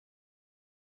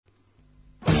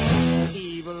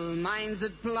Evil minds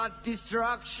that plot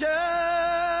destruction,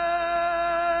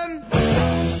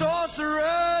 sorcerer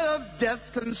of death's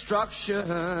construction.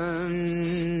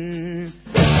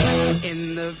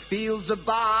 In the fields of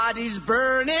bodies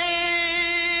burning,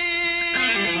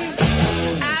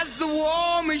 as the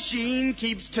war machine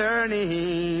keeps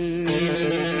turning.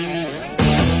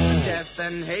 Death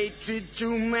and hatred to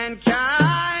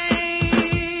mankind,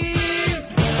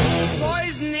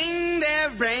 poisoning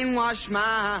their brainwashed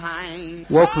mind.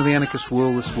 Welcome to the Anarchist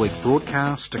World This Week,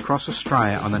 broadcast across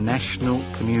Australia on the National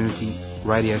Community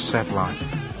Radio Satellite.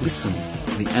 Listen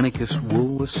to the Anarchist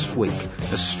World This Week,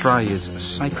 Australia's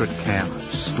sacred cow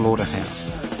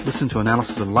slaughterhouse. Listen to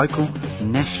analysis of local,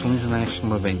 national,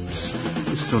 international events.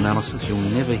 Listen to analysis you'll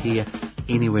never hear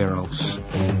anywhere else.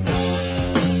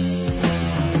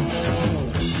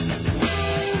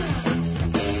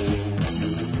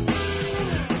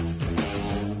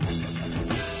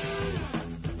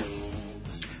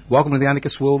 Welcome to the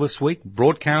Anarchist World This Week,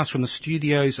 broadcast from the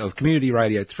studios of Community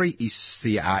Radio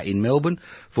 3CR in Melbourne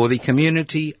for the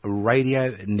Community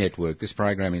Radio Network. This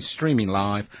program is streaming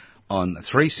live on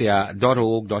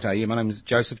 3cr.org.au. My name is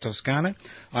Joseph Toscano.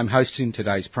 I'm hosting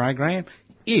today's program.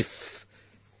 If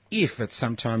at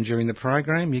some time during the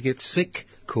program you get sick,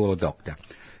 call a doctor.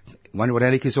 Wonder what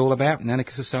Anarchy is all about? An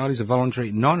anarchist society is a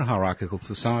voluntary, non-hierarchical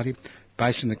society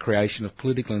based on the creation of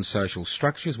political and social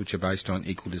structures which are based on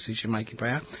equal decision-making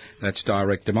power. That's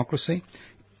direct democracy.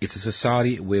 It's a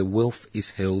society where wealth is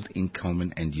held in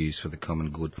common and used for the common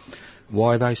good.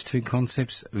 Why those two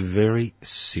concepts? Very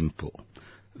simple.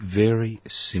 Very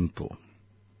simple.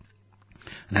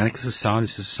 An anarchist society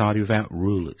is a society without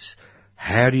rulers.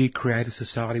 How do you create a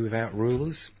society without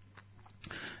rulers?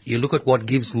 You look at what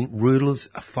gives rulers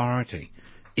authority.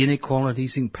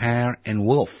 Inequalities in power and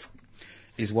wealth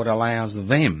is what allows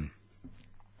them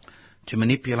to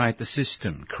manipulate the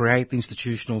system, create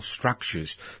institutional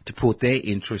structures to put their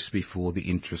interests before the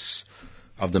interests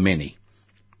of the many.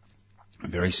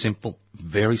 Very simple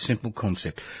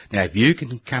concept. Now, if you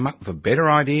can come up with a better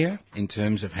idea in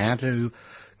terms of how to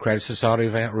create a society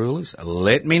without rulers,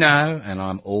 let me know and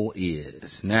I'm all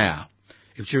ears. Now,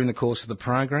 if during the course of the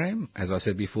program, as I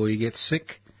said before, you get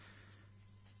sick,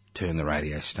 turn the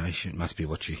radio station. It must be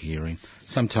what you're hearing.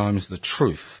 Sometimes the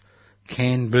truth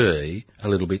can be a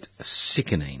little bit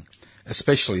sickening,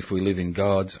 especially if we live in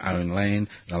God's own land,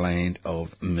 the land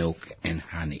of milk and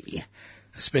honey.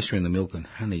 Especially when the milk and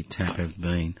honey tap have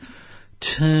been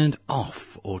turned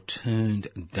off or turned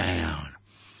down.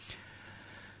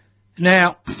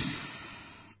 Now,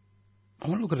 I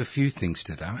want to look at a few things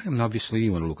today. I mean, obviously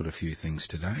you want to look at a few things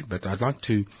today, but I'd like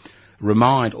to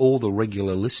remind all the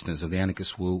regular listeners of the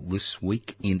Anarchist World This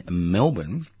Week in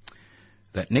Melbourne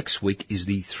that next week is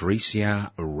the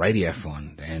 3CR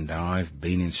Radiothon, and I've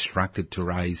been instructed to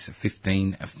raise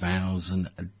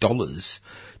 $15,000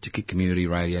 to keep community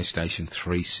radio station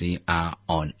 3CR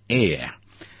on air.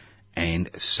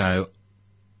 And so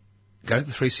go to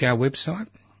the 3CR website,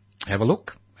 have a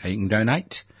look how you can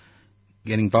donate,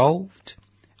 get involved.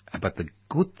 But the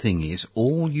good thing is,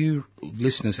 all you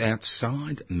listeners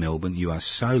outside Melbourne, you are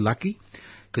so lucky,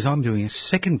 because I'm doing a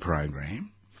second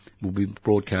program, will be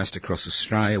broadcast across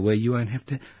Australia, where you won't have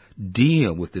to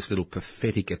deal with this little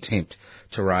pathetic attempt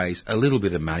to raise a little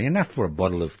bit of money, enough for a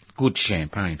bottle of good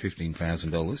champagne,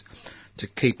 $15,000, to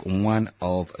keep one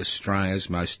of Australia's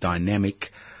most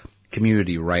dynamic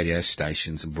community radio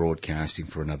stations broadcasting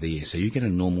for another year. So you get a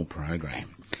normal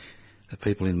program. The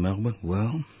people in Melbourne,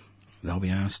 well, they'll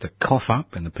be asked to cough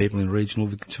up, and the people in regional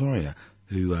Victoria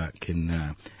who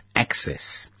can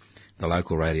access the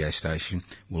local radio station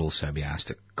will also be asked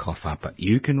to cough up. But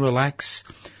you can relax.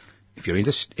 If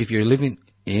you're living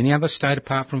in any other state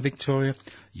apart from Victoria,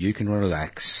 you can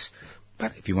relax.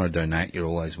 But if you want to donate, you're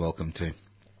always welcome to.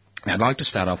 Now, I'd like to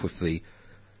start off with a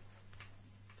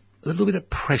little bit of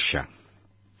pressure,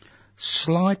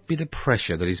 slight bit of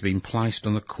pressure that has been placed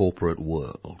on the corporate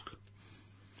world.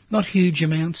 Not huge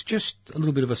amounts, just a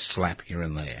little bit of a slap here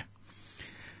and there.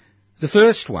 The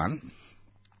first one,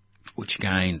 which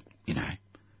gained,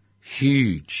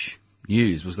 huge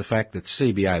news, was the fact that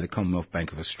CBA, the Commonwealth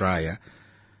Bank of Australia,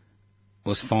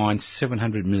 was fined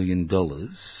 $700 million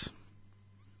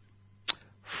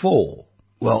for,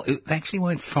 they actually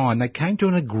weren't fined, they came to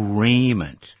an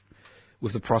agreement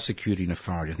with the prosecuting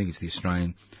authority. I think it's the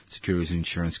Australian Securities and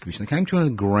Insurance Commission. They came to an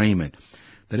agreement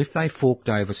that if they forked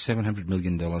over $700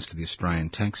 million to the Australian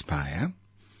taxpayer,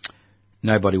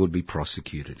 nobody would be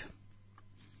prosecuted.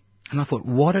 And I thought,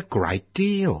 what a great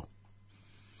deal.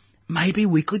 Maybe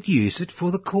we could use it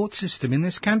for the court system in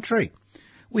this country.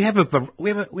 We have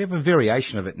a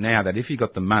variation of it now that if you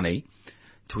got the money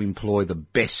to employ the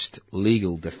best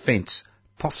legal defence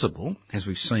possible, as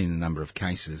we've seen in a number of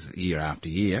cases year after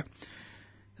year,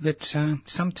 that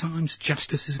sometimes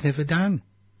justice is never done.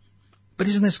 But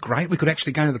isn't this great? We could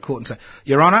actually go to the court and say,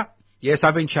 Your Honour, yes,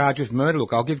 I've been charged with murder.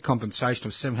 Look, I'll give compensation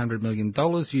of $700 million.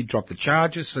 You drop the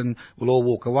charges and we'll all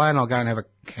walk away and I'll go and have a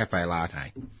cafe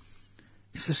latte.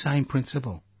 It's the same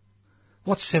principle.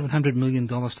 What's $700 million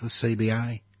to the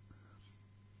CBA?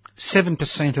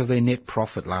 7% of their net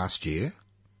profit last year.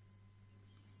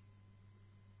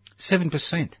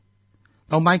 7%.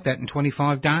 They'll make that in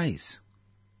 25 days.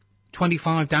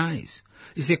 25 days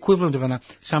is the equivalent of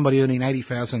somebody earning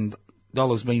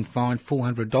 $80,000 being fined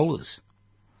 $400.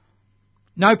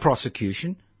 No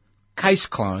prosecution, case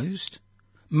closed,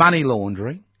 money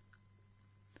laundering,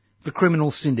 for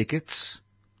criminal syndicates,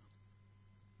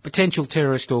 potential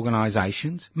terrorist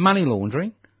organisations, money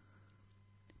laundering,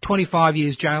 25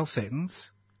 years jail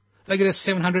sentence. They get a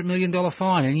 $700 million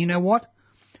fine, and you know what?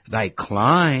 They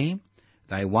claim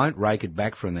they won't rake it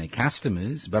back from their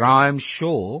customers, but I'm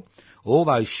sure all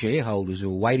those shareholders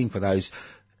who are waiting for those,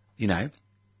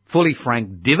 fully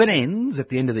franked dividends at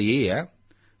the end of the year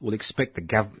will expect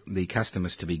the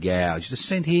customers to be gouged. A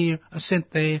cent here, a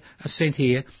cent there, a cent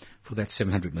here for that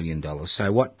 $700 million.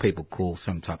 So what people call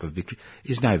some type of victory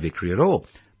is no victory at all.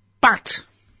 But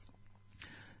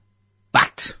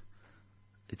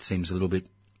it seems a little bit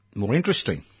more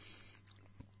interesting.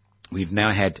 We've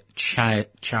now had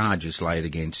charges laid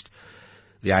against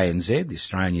the ANZ, the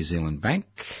Australian New Zealand Bank,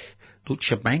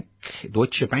 Deutsche Bank,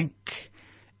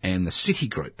 and the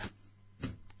Citigroup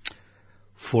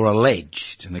for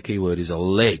alleged, and the key word is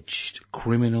alleged,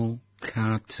 criminal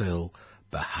cartel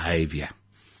behaviour.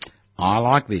 I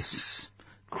like this.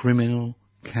 Criminal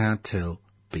cartel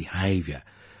behaviour.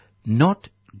 Not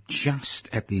just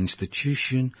at the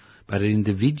institution, but at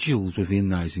individuals within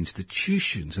those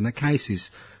institutions. And the case is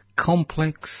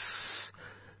complex,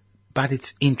 but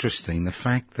it's interesting, the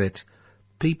fact that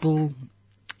people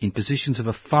in positions of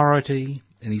authority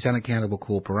in these unaccountable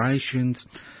corporations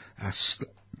are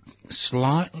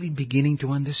slightly beginning to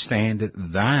understand that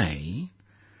they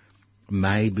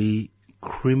may be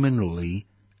criminally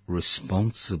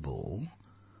responsible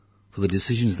for the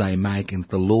decisions they make, and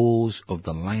the laws of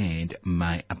the land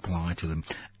may apply to them.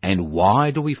 And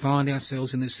why do we find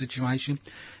ourselves in this situation?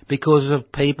 Because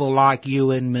of people like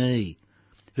you and me,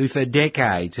 who for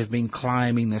decades have been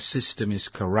claiming the system is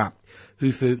corrupt,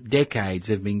 who for decades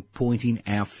have been pointing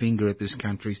our finger at this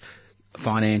country's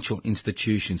financial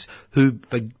institutions, who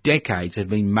for decades have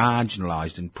been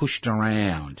marginalised and pushed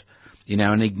around,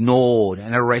 and ignored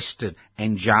and arrested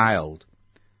and jailed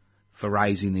for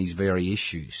raising these very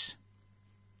issues.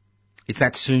 It's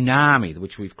that tsunami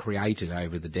which we've created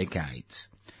over the decades,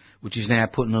 which is now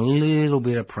putting a little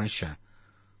bit of pressure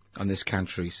on this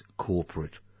country's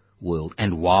corporate world.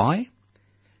 And why?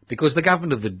 Because the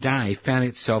government of the day found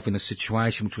itself in a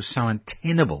situation which was so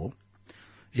untenable,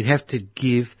 it'd have to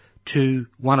give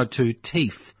one or two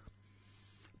teeth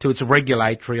to its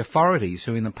regulatory authorities,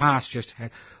 who in the past just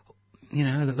had,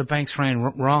 the banks ran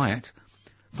riot,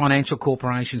 financial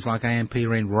corporations like AMP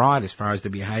ran riot as far as the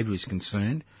behaviour is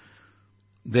concerned.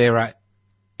 Their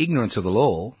ignorance of the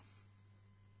law,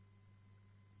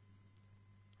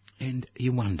 and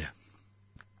you wonder.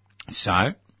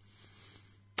 So,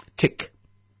 tick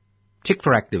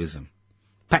for activism.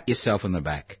 Pat yourself on the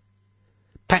back.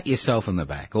 Pat yourself on the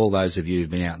back. All those of you who've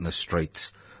been out in the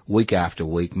streets week after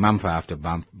week, month after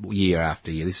month, year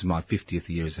after year. This is my 50th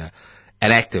year as an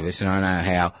activist, and I know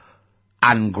how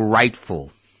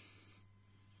ungrateful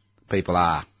people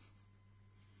are.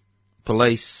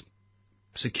 Police,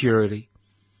 security,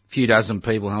 a few dozen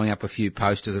people holding up a few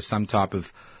posters as some type of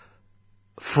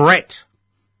threat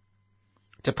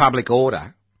to public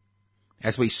order,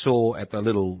 as we saw at the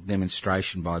little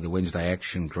demonstration by the Wednesday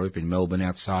Action Group in Melbourne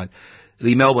outside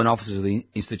the Melbourne offices of the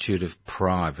Institute of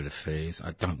Private Affairs.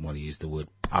 I don't want to use the word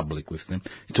public with them.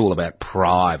 It's all about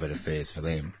private affairs for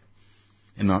them.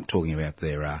 I'm not talking about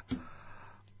their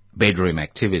bedroom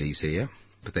activities here,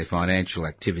 but their financial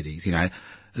activities.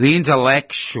 The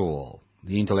intellectual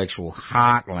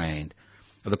heartland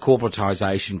of the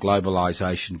corporatisation,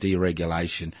 globalisation,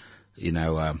 deregulation,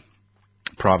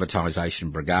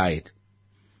 privatisation brigade.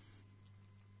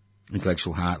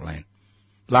 Intellectual heartland.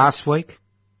 Last week,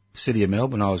 City of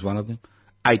Melbourne, I was one of them.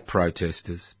 8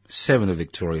 protesters, 7 of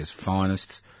Victoria's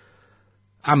finest.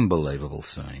 Unbelievable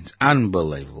scenes.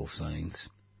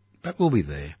 But we'll be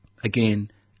there again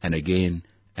and again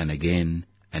and again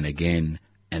and again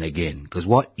and again. Because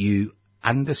what we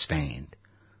understand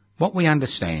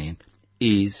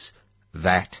is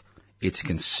that it's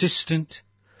consistent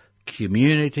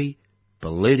community,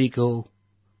 political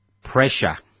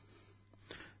pressure,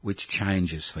 which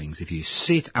changes things. If you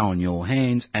sit on your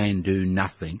hands and do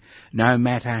nothing, no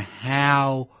matter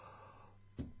how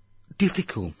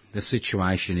difficult the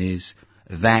situation is,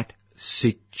 that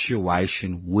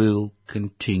situation will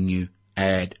continue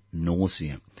ad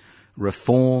nauseum.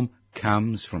 Reform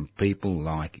comes from people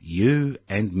like you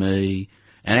and me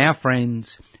and our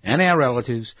friends and our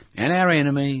relatives and our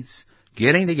enemies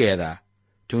getting together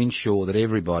to ensure that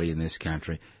everybody in this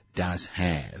country does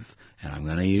have, and I'm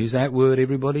going to use that word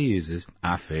everybody uses,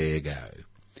 a fair go.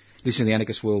 Listen to the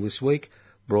Anarchist World This Week,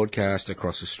 broadcast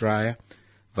across Australia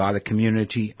via the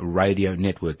Community Radio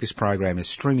Network. This program is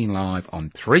streaming live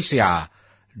on 3cr.org.au.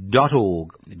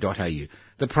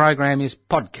 The program is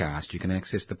podcast. You can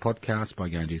access the podcast by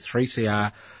going to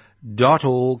 3cr.org.au.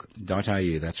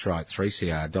 That's right,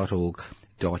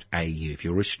 3cr.org.au. If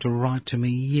you wish to write to me,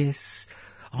 yes,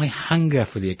 I hunger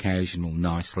for the occasional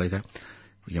nice letter.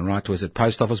 You can write to us at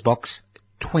Post Office Box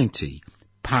 20,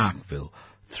 Parkville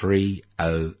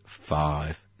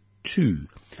 3052.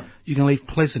 You can leave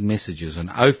pleasant messages on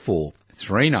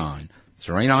 0439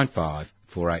 395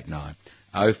 489.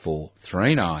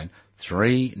 0439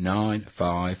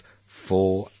 395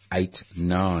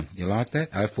 489. You like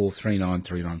that? 0439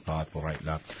 395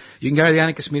 489. You can go to the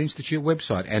Anarchist Media Institute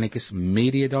website,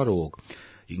 anarchistmedia.org.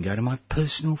 You can go to my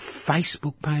personal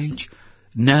Facebook page.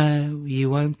 No, you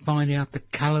won't find out the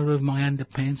colour of my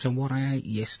underpants and what I ate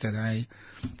yesterday.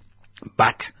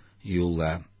 But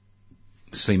you'll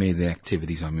see many of the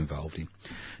activities I'm involved in.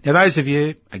 Now, those of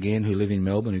you, again, who live in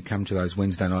Melbourne, who come to those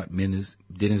Wednesday night dinners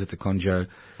at the Conjo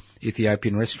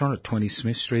Ethiopian restaurant at 20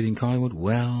 Smith Street in Collingwood,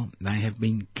 well, they have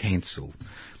been cancelled.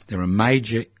 There are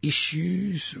major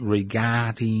issues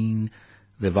regarding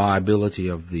the viability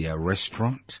of the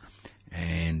restaurant,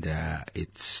 and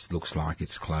it looks like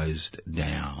it's closed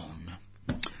down,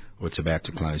 or it's about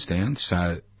to close down.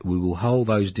 So we will hold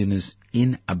those dinners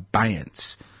in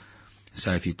abeyance.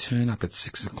 So if you turn up at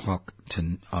 6 o'clock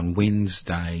on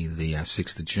Wednesday, the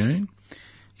 6th of June,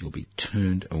 you'll be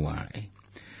turned away.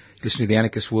 Listen to the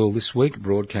Anarchist World This Week,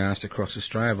 broadcast across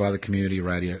Australia via the Community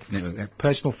Radio Network. Our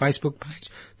personal Facebook page,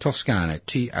 Toscano,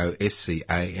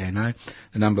 Toscano,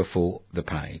 the number for the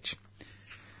page.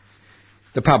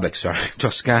 The public,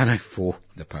 Toscano for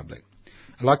the public.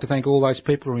 I'd like to thank all those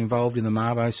people who are involved in the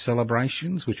Mabo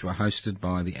celebrations, which were hosted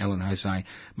by the Alan Jose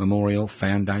Memorial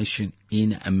Foundation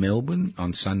in Melbourne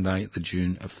on Sunday, the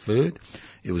June 3rd.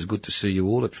 It was good to see you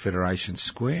all at Federation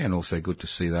Square, and also good to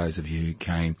see those of you who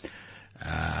came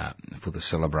for the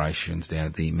celebrations down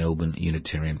at the Melbourne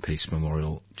Unitarian Peace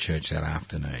Memorial Church that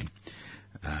afternoon.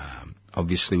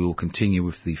 Obviously, we'll continue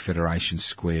with the Federation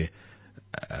Square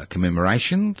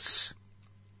commemorations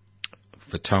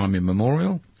for time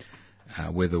immemorial.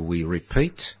 Whether we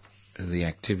repeat the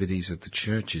activities at the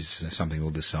church is something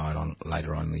we'll decide on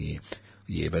later on in the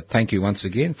year. But thank you once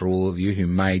again for all of you who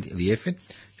made the effort,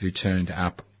 who turned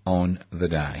up on the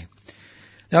day.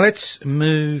 Now let's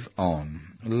move on.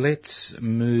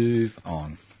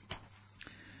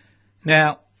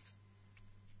 Now,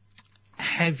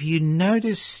 have you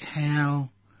noticed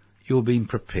how you're being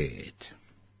prepared?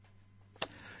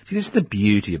 See, this is the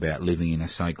beauty about living in a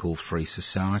so-called free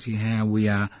society, how we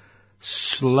are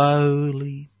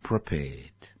slowly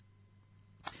prepared.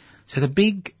 So the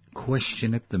big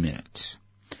question at the minute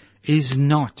is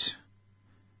not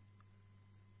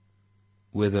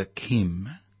whether Kim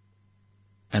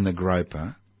and the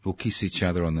groper will kiss each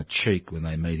other on the cheek when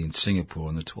they meet in Singapore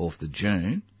on the 12th of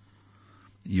June,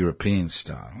 European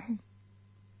style.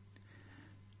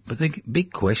 But the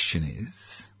big question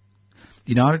is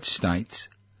the United States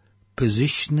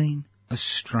positioning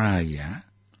Australia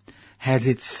has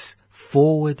its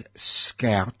forward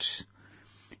scout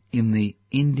in the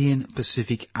Indian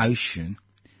Pacific Ocean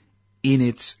in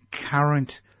its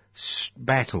current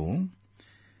battle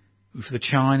with the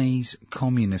Chinese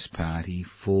Communist Party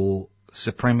for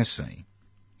supremacy.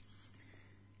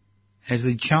 As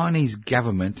the Chinese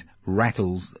government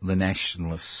rattles the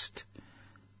nationalist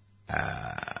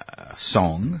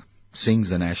sings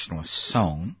the nationalist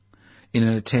song in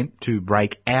an attempt to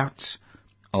break out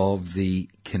of the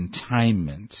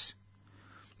containment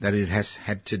that it has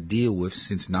had to deal with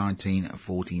since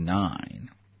 1949.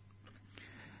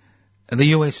 And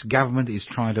the US government is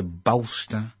trying to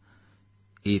bolster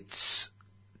its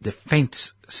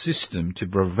defence system to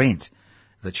prevent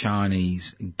the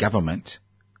Chinese government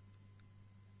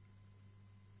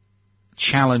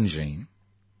challenging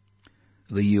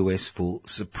the US for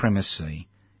supremacy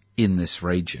in this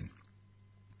region.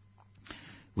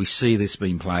 We see this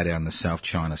being played out in the South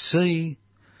China Sea.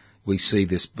 We see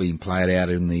this being played out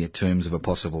in the terms of a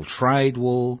possible trade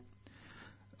war.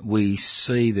 we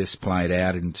see this played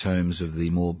out in terms of the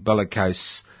more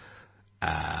bellicose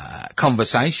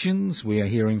conversations we are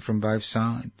hearing from both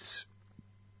sides.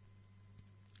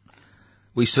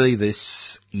 We see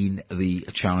this in the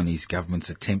Chinese government's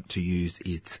attempt to use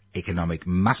its economic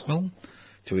muscle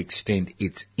to extend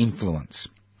its influence.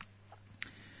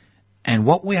 And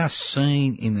what we are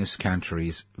seeing in this country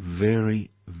is very,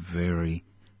 very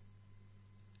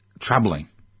troubling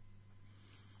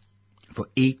for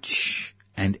each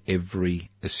and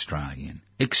every Australian.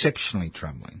 Exceptionally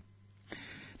troubling.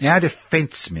 Now, our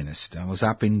Defence Minister was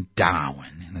up in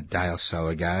Darwin a day or so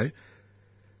ago,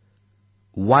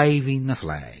 waving the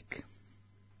flag,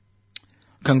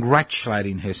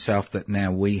 congratulating herself that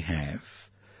now we have,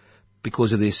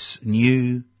 because of this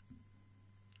new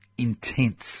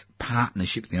intense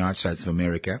partnership with the United States of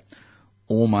America,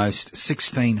 almost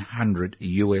 1,600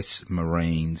 US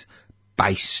Marines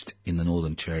based in the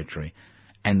Northern Territory,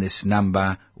 and this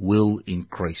number will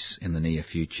increase in the near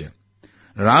future.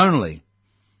 Not only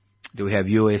do we have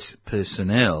US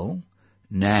personnel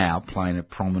now playing a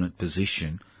prominent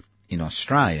position in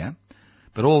Australia,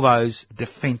 but all those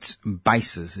defence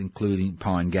bases, including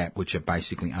Pine Gap, which are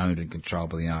basically owned and controlled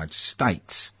by the United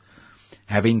States,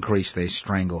 have increased their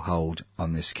stranglehold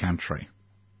on this country.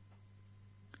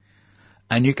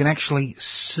 And you can actually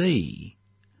see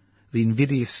the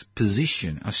invidious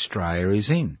position Australia is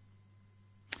in.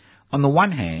 On the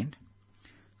one hand,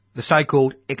 the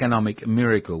so-called economic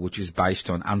miracle, which is based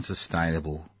on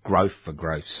unsustainable growth for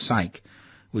growth's sake,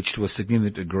 which to a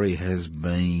significant degree has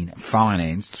been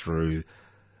financed through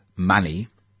money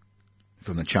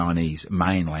from the Chinese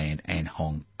mainland and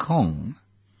Hong Kong,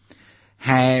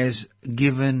 has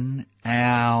given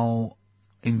our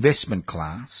investment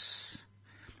class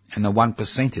and the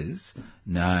 1%ers,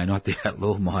 no, not the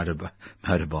outlaw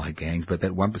motorbike gangs, but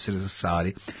that 1% of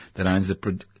society that owns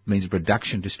means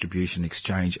production, distribution,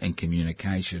 exchange and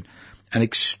communication, an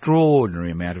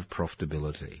extraordinary amount of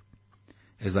profitability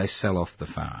as they sell off the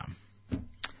farm.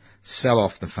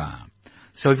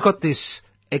 So we've got this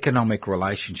economic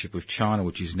relationship with China,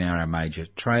 which is now our major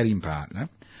trading partner.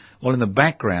 Well, in the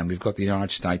background, we've got the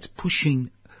United States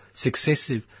pushing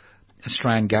successive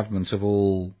Australian governments of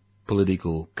all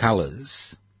political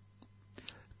colours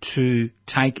to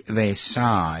take their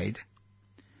side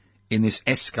in this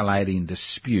escalating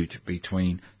dispute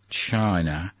between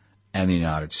China and the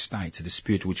United States, a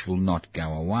dispute which will not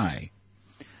go away.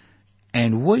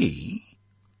 And we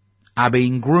are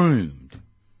being groomed.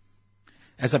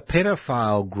 As a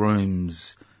pedophile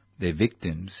grooms their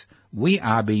victims, we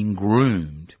are being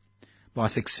groomed by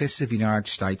successive United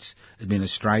States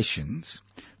administrations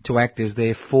to act as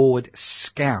their forward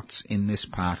scouts in this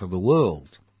part of the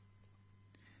world.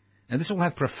 Now, this will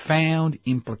have profound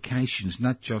implications,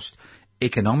 not just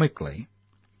economically,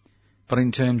 but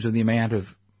in terms of the amount of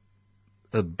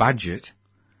the budget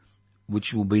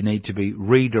which will need to be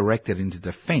redirected into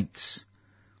defence,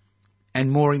 and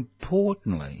more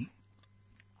importantly,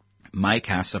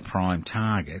 make us a prime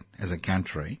target as a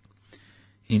country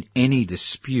in any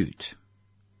dispute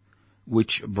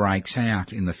which breaks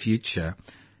out in the future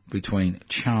between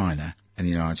China and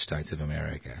the United States of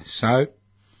America. So,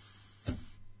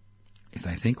 if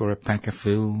they think we're a pack of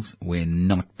fools, we're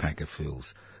not pack of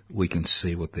fools. We can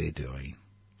see what they're doing.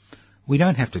 We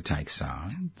don't have to take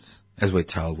sides, as we're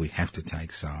told we have to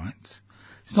take sides.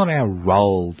 It's not our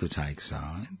role to take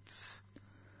sides.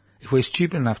 If we're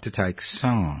stupid enough to take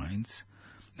sides,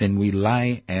 then we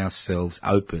lay ourselves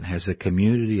open as a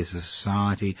community, as a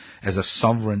society, as a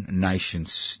sovereign nation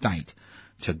state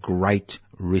to great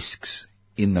risks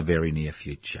in the very near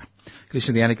future. Listen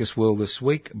to the Anarchist World This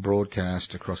Week,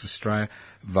 broadcast across Australia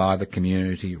via the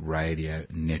Community Radio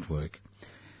Network.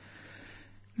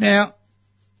 Now,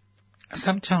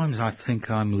 sometimes I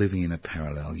think I'm living in a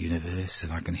parallel universe,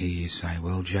 and I can hear you say,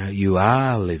 well, Joe, you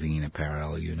are living in a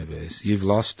parallel universe. You've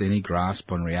lost any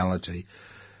grasp on reality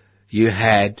you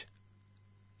had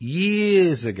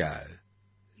years ago.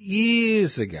 I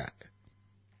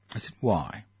said,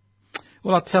 why?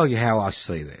 Well, I'll tell you how I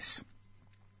see this.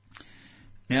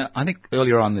 Now, I think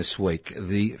earlier on this week,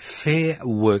 the Fair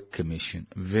Work Commission,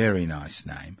 very nice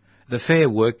name, the Fair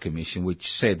Work Commission, which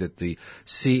said that the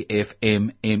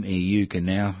CFMMEU can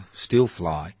now still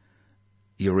fly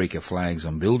Eureka flags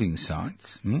on building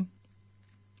sites,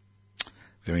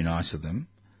 very nice of them,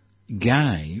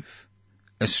 gave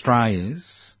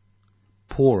Australia's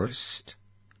poorest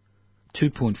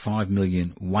 2.5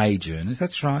 million wage earners,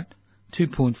 that's right,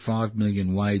 2.5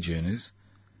 million wage earners,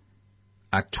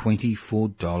 a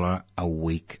 $24 a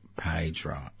week pay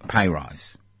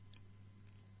rise.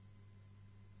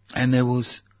 And there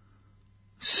was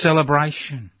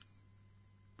celebration.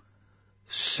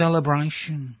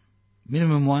 celebration.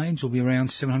 Minimum wage will be around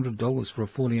 $700 for a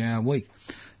 40-hour week.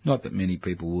 Not that many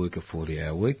people work a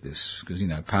 40-hour week, because,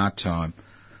 part-time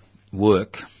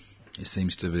work, it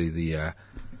seems to be the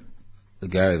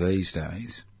go these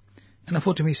days. And I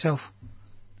thought to myself,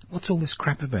 what's all this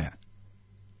crap about?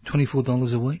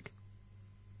 $24 a week?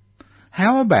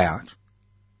 How about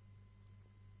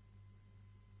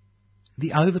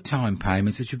the overtime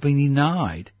payments that you've been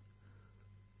denied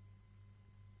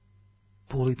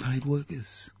poorly paid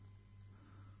workers?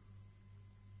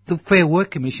 The Fair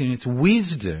Work Commission, in its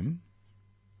wisdom,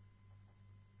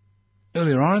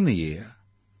 earlier on in the year,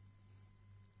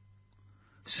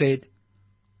 said,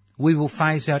 we will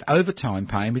phase out overtime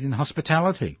payment in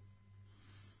hospitality.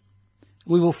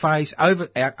 We will phase out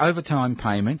overtime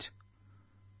payment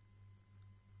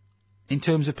in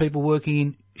terms of people working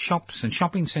in shops and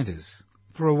shopping centres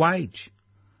for a wage.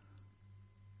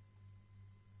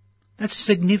 That's a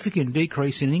significant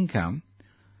decrease in income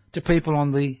to people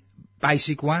on the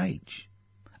basic wage.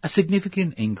 A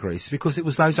significant increase, because it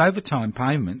was those overtime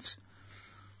payments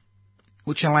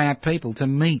which allowed people to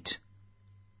meet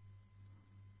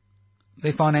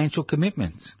their financial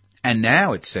commitments. And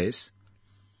now it says,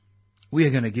 we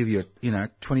are going to give you a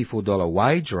 $24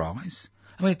 wage rise.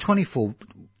 I mean, a $24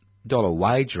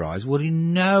 wage rise would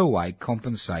in no way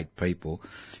compensate people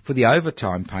for the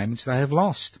overtime payments they have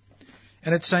lost.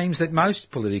 And it seems that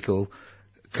most political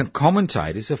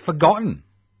commentators have forgotten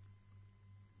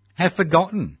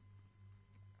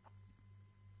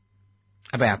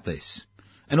about this.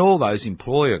 And all those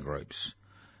employer groups,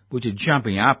 which are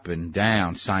jumping up and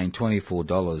down saying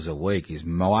 $24 a week is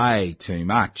way too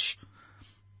much,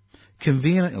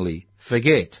 conveniently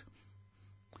forget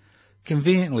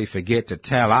to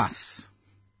tell us,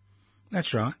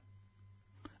 that's right,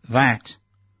 that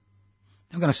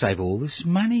I'm going to save all this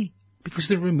money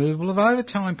because of the removal of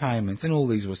overtime payments, and all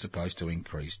these were supposed to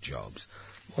increase jobs.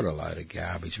 What a load of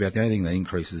garbage. About the only thing that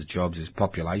increases jobs is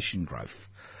population growth.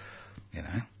 You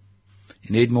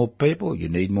need more people, you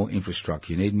need more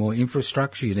infrastructure. You need more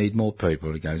infrastructure, you need more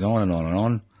people. It goes on and on and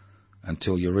on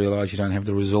until you realise you don't have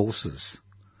the resources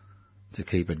to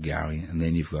keep it going, and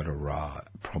then you've got a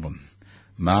problem.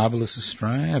 Marvellous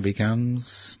Australia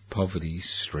becomes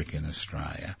poverty-stricken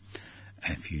Australia.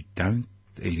 And if you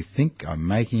think I'm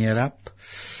making it up,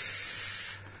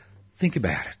 think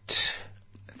about it.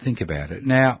 Think about it.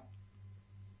 Now,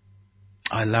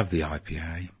 I love the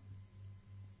IPA.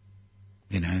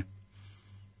 The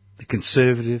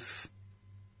conservative,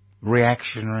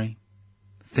 reactionary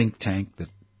think tank that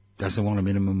doesn't want a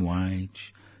minimum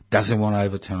wage, doesn't want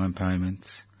overtime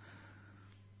payments.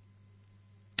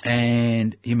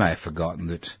 And you may have forgotten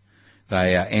that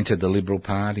they entered the Liberal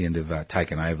Party and have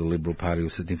taken over the Liberal Party to a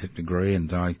significant degree,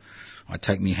 and I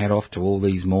take my hat off to all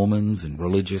these Mormons and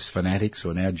religious fanatics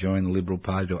who are now joining the Liberal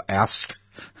Party to oust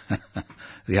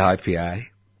the IPA.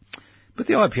 But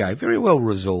the IPA, very well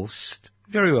resourced,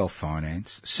 very well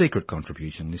financed, secret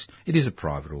contribution list. It is a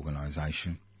private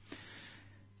organisation.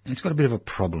 And it's got a bit of a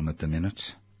problem at the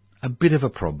minute. A bit of a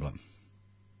problem.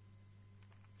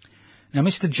 Now,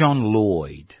 Mr. John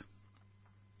Lloyd,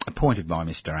 appointed by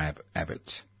Mr.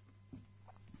 Abbott,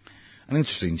 an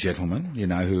interesting gentleman,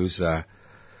 who's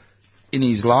in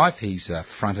his life he's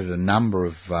fronted a number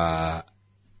of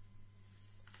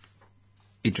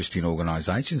interesting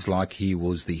organisations, like he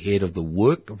was the head of the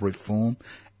Work Reform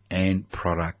and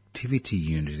Productivity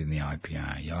Unit in the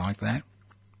IPA. You like that?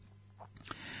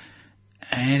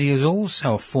 And he is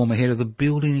also a former head of the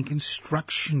Building and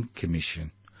Construction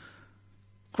Commission.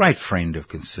 Great friend of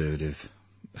Conservative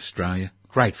Australia.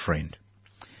 Great friend.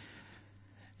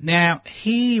 Now,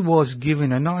 he was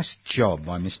given a nice job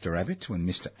by Mr. Abbott when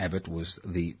Mr. Abbott was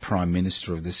the Prime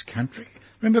Minister of this country.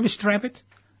 Remember Mr. Abbott?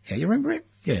 Yeah, you remember him?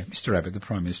 Yeah, Mr. Abbott, the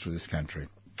Prime Minister of this country.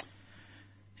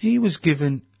 He was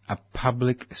given a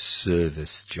public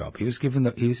service job. He was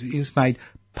made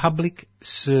Public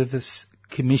Service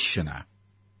Commissioner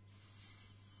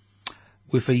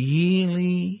with a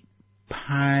yearly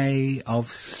pay of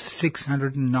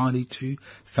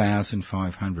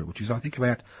 $692,500, which is, I think,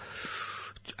 about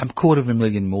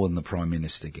 $250,000 more than the Prime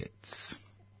Minister gets.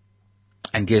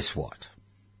 And guess what?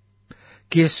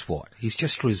 Guess what? He's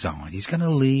just resigned. He's going to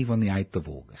leave on the 8th of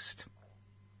August.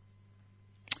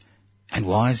 And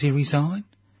why has he resigned?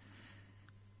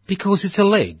 Because it's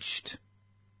alleged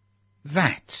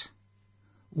that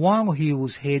while he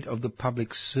was head of the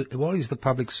Public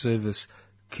Service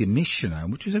Commissioner,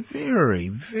 which is a very,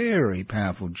 very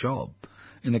powerful job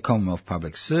in the Commonwealth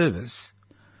Public Service,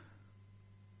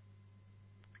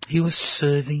 he was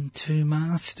serving two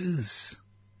masters.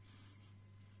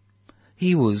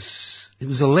 It was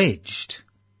alleged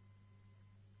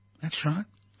That's right.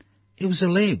 It was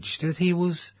alleged that he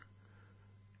was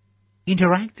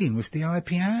interacting with the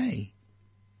IPA,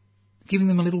 giving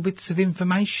them little bits of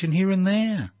information here and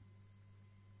there,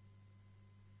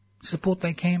 support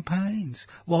their campaigns,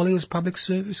 while he was Public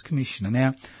Service Commissioner.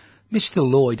 Now, Mr.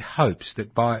 Lloyd hopes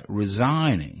that by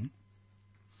resigning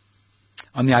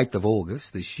on the 8th of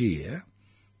August this year,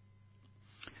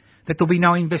 that there'll be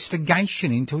no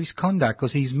investigation into his conduct,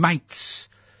 because his mates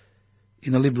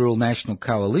in the Liberal National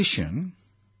Coalition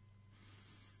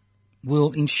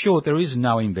will ensure there is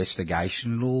no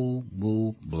investigation. It all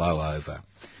will blow over.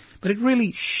 But it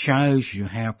really shows you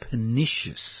how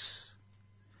pernicious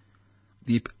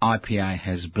the IPA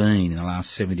has been in the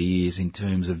last 70 years in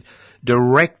terms of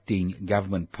directing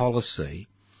government policy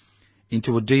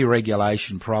into a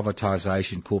deregulation,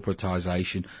 privatisation,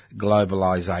 corporatisation,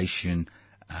 globalisation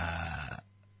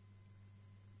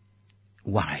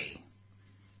way.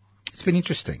 It's been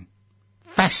interesting,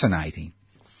 fascinating.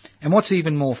 And what's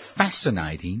even more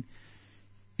fascinating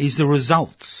is the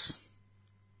results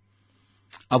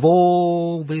of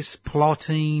all this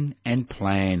plotting and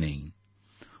planning,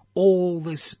 all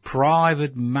this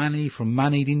private money from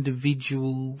moneyed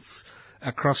individuals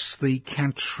across the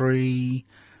country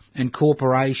and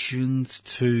corporations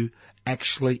to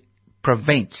actually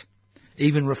prevent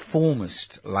even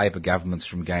reformist Labor governments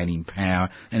from gaining power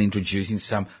and introducing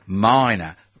some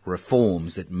minor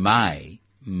reforms that may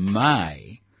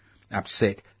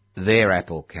upset their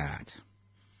apple cart.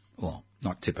 Well,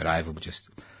 not tip it over, but just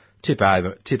tip out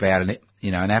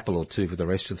an apple or two for the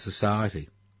rest of society.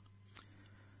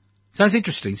 So it's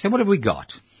interesting. So what have we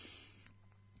got?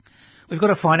 We've got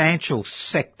a financial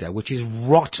sector which is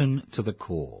rotten to the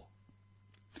core.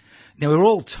 Now, we're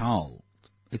all told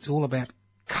it's all about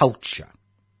culture.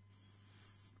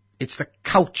 It's the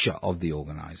culture of the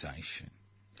organisation.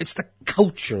 It's the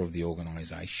culture of the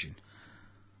organisation.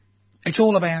 It's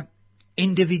all about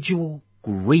individual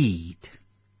greed.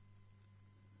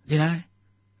 You know?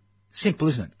 Simple,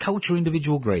 isn't it? Culture,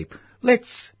 individual greed.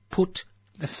 Let's point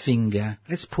the finger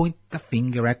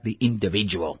at the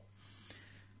individual.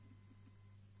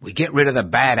 We get rid of the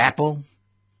bad apple,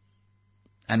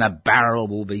 and the barrel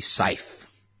will be safe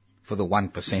for the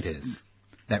 1%ers.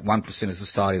 That 1% of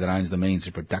society that owns the means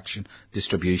of production,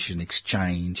 distribution,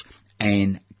 exchange,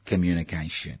 and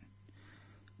communication.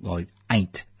 Well, it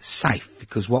ain't safe,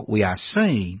 because what we are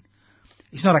seeing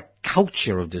is not a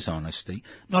culture of dishonesty,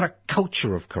 not a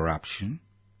culture of corruption,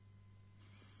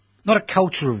 not a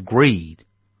culture of greed.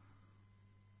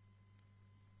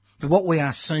 But what we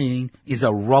are seeing is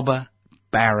a robber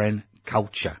baron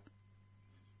culture.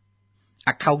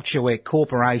 A culture where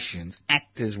corporations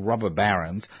act as robber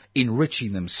barons,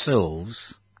 enriching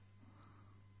themselves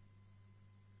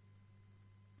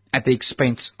at the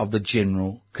expense of the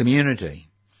general community.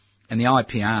 And the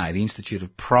IPA, the Institute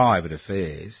of Private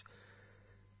Affairs,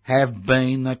 have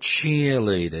been the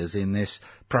cheerleaders in these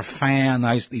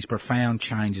profound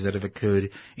changes that have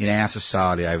occurred in our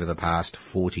society over the past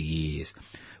 40 years.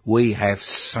 We have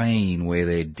seen where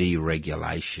their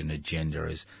deregulation agenda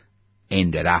has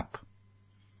ended up.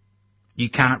 You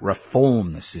can't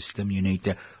reform the system, you need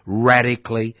to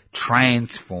radically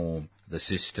transform the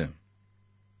system.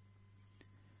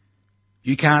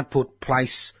 You can't put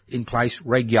in place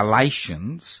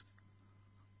regulations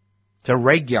to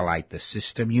regulate the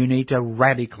system. You need to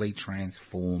radically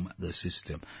transform the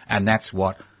system. And that's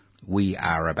what we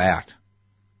are about.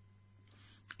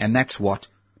 And that's what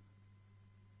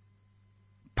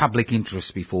public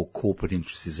interest before corporate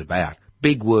interest is about.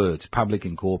 Big words, public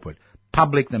and corporate.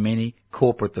 Public the many,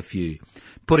 corporate the few.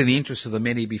 Putting the interests of the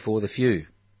many before the few.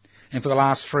 And for the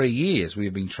last 3 years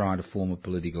we've been trying to form a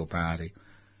political party.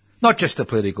 Not just a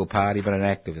political party, but an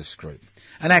activist group.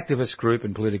 An activist group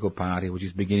and political party which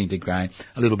is beginning to gain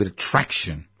a little bit of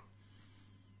traction.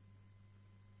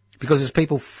 Because as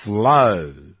people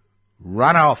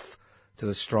run off to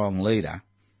the strong leader,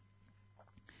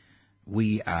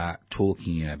 we are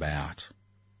talking about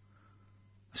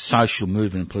a social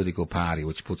movement and political party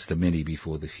which puts the many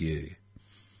before the few.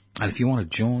 And if you want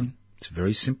to join, it's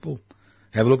very simple.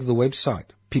 Have a look at the website.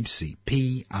 PIBCI,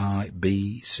 P-I-B-C-I.net.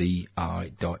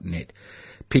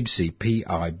 PIBCI,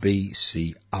 P-I-B-C-I.net.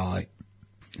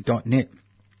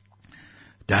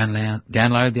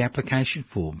 Download the application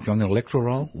form. If you're on the electoral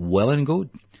roll, well and good.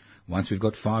 Once we've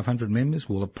got 500 members,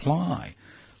 we'll apply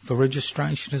for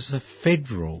registration as a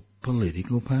federal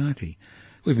political party.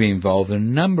 We've been involved in a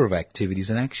number of activities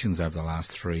and actions over the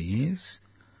last 3 years.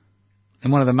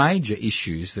 And one of the major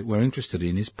issues that we're interested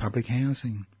in is public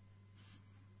housing.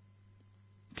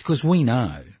 Because we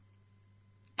know,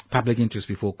 public interest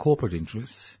before corporate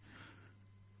interests,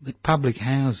 that public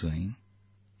housing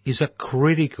is a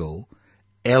critical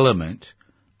element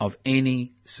of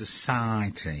any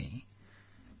society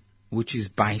which is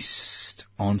based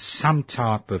on some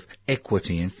type of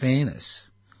equity and fairness.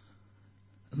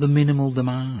 The minimal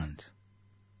demand.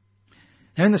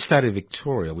 Now, in the state of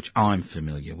Victoria, which I'm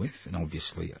familiar with, and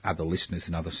obviously other listeners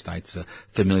in other states are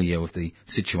familiar with the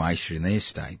situation in their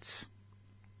states,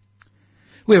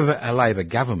 we have a Labor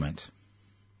government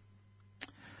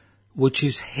which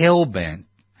is hell-bent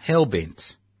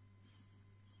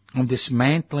on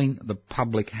dismantling the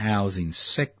public housing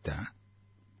sector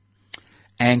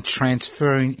and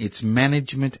transferring its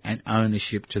management and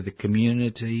ownership to the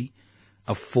community,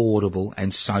 affordable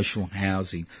and social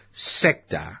housing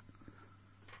sector,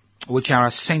 which are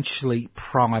essentially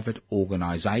private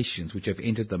organisations which have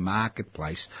entered the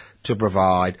marketplace to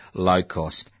provide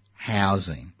low-cost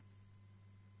housing.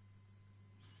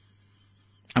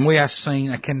 And we are seeing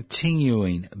a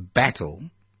continuing battle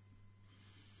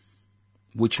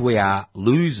which we are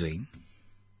losing.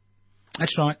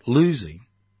 That's right, losing.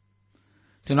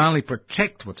 To not only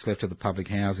protect what's left of the public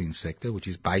housing sector, which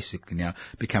is basically now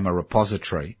become a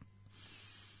repository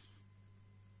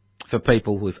for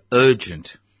people with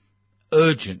urgent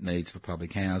needs for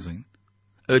public housing,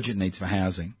 urgent needs for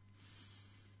housing.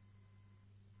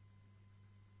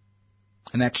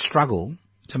 And that struggle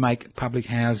to make public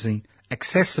housing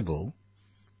accessible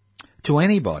to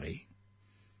anybody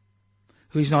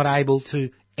who is not able to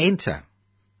enter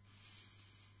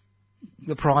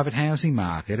the private housing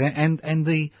market. And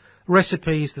the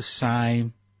recipe is the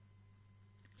same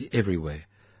everywhere.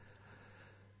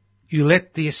 You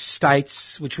let the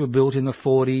estates which were built in the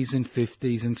 40s and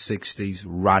 50s and 60s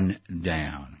run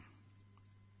down.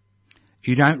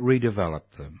 You don't redevelop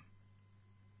them.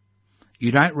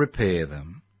 You don't repair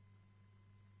them.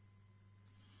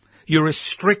 You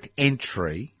restrict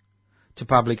entry to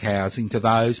public housing to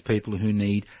those people who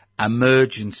need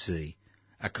emergency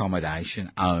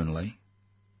accommodation only.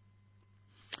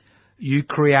 You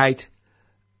create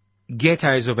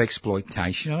ghettos of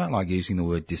exploitation. I don't like using the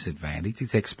word disadvantage.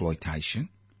 It's exploitation.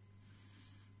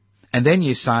 And then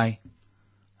you say,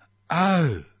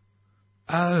 listening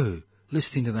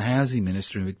to the Housing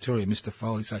Minister in Victoria, Mr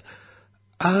Foley, say,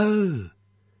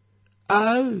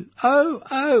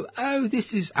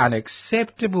 this is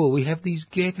unacceptable. We have these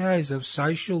ghettos of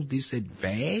social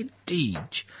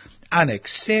disadvantage.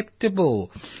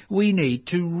 Unacceptable. We need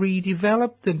to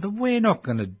redevelop them, but we're not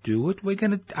going to do it. We're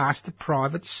going to ask the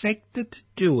private sector to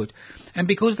do it. And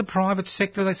because the private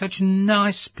sector, they're such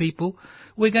nice people,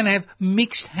 we're going to have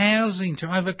mixed housing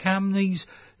to overcome these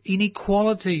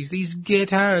inequalities, these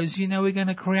ghettos. You know, we're going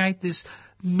to create this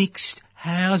mixed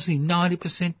housing,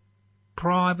 90%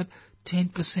 private,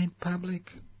 10% public.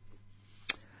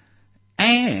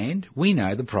 And we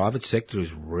know the private sector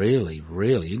is really,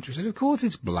 really interested. Of course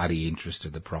it's bloody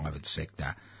interested, the private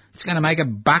sector. It's going to make a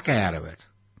buck out of it.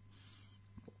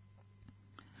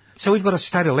 So we've got a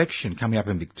state election coming up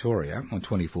in Victoria on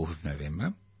 24th of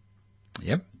November.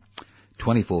 Yep,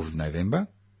 24th of November,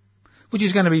 which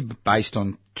is going to be based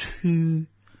on two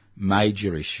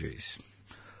major issues.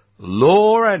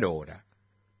 Law and order.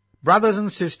 Brothers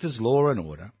and sisters, law and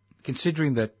order.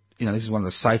 Considering that, you know, this is one of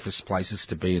the safest places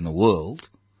to be in the world.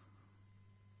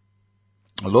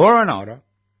 Law and order,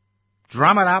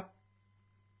 drum it up,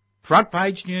 front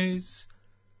page news,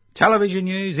 television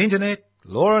news, internet,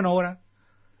 law and order,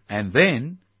 and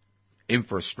then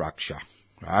infrastructure.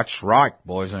 That's right,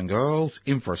 boys and girls,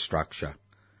 infrastructure.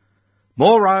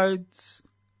 More roads,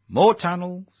 more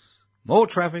tunnels, more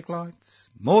traffic lights,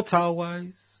 more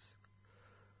tollways,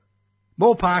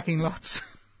 more parking lots.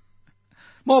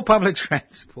 More public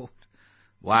transport.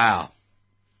 Wow.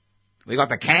 We got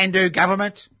the can-do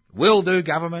government, will-do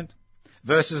government,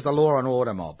 versus the law and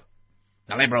order mob.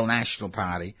 The Liberal National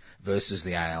Party versus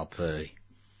the ALP. And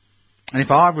if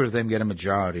either of them get a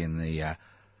majority in the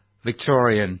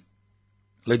Victorian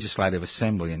Legislative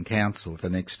Assembly and Council at the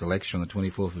next election on the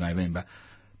 24th of November,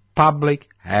 public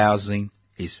housing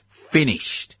is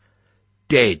finished.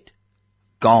 Dead.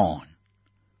 Gone.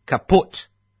 Kaput.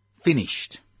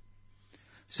 Finished.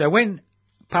 So when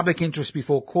Public Interest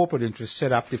Before Corporate Interest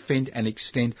set up Defend and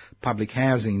Extend Public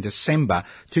Housing in December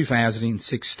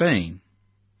 2016,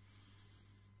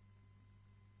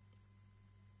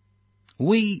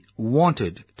 we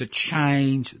wanted to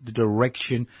change the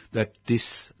direction that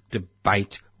this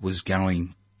debate was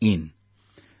going in.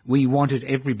 We wanted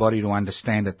everybody to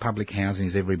understand that public housing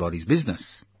is everybody's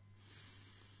business.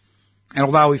 And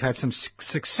although we've had some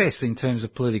success in terms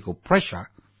of political pressure,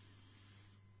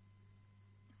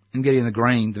 and getting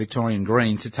the Victorian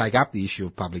Greens to take up the issue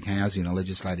of public housing in the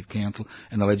Legislative Council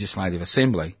and the Legislative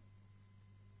Assembly,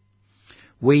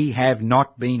 we have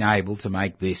not been able to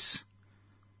make this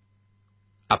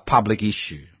a public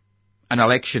issue, an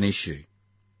election issue,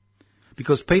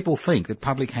 because people think that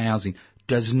public housing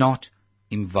does not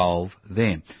involve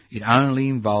them. It only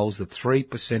involves the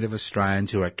 3% of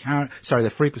Australians who are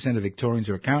the 3% of Victorians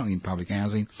who are currently in public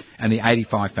housing and the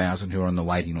 85,000 who are on the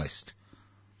waiting list.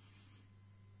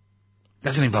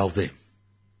 Doesn't involve them.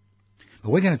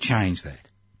 But we're going to change that.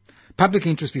 Public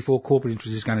interest before corporate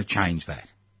interest is going to change that.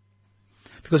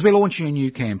 Because we're launching a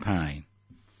new campaign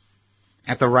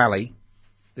at the rally,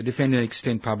 the Defend and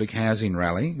Extend Public Housing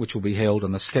Rally, which will be held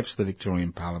on the steps of the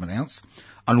Victorian Parliament House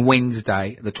on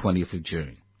Wednesday the 20th of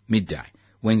June, midday,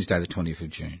 Wednesday the 20th of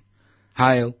June.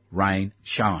 Hail, rain,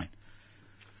 shine.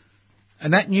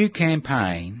 And that new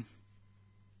campaign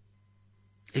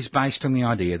is based on the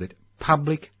idea that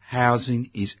public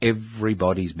housing is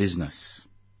everybody's business.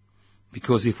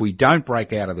 Because if we don't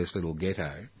break out of this little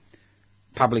ghetto,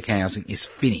 public housing is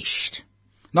finished.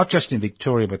 Not just in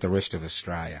Victoria, but the rest of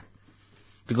Australia.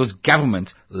 Because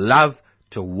governments love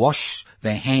to wash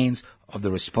their hands of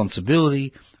the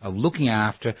responsibility of looking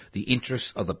after the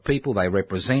interests of the people they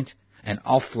represent and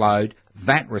offload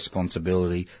that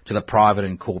responsibility to the private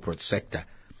and corporate sector,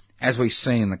 as we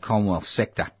see in the Commonwealth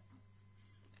sector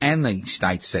and the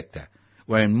state sector,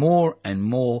 wherein more and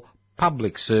more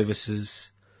public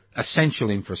services, essential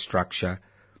infrastructure,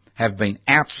 have been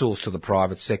outsourced to the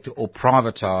private sector or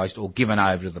privatised or given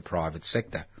over to the private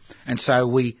sector. And so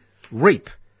we reap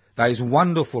those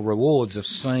wonderful rewards of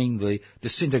seeing the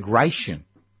disintegration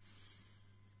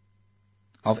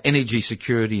of energy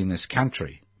security in this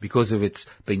country because of it's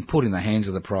been put in the hands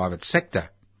of the private sector.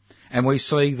 And we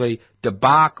see the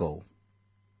debacle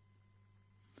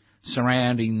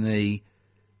surrounding the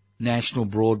national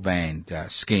broadband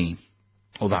scheme.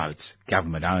 Although it's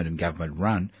government-owned and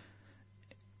government-run,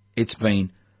 it's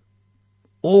been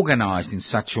organised in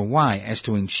such a way as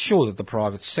to ensure that the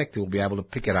private sector will be able to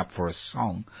pick it up for a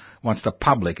song once the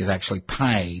public is actually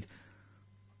paid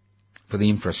for the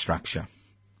infrastructure.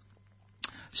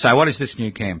 So what is this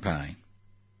new campaign?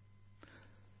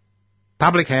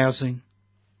 Public housing,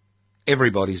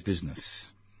 everybody's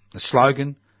business. The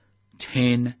slogan,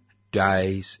 10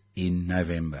 days in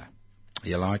November.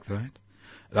 You like that?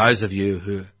 Those of you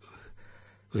who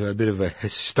are a bit of a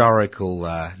historical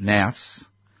nous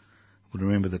would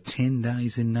remember the 10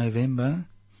 days in November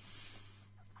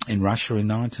in Russia in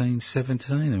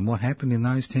 1917 and what happened in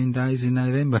those 10 days in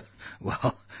November.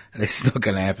 Well, it's not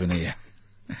going to happen here.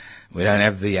 We don't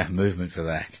have the movement for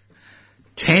that.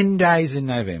 10 days in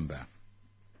November.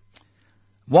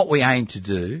 What we aim to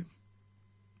do,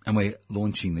 and we're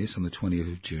launching this on the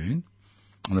 20th of June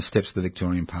on the steps of the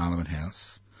Victorian Parliament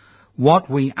House, what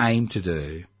we aim to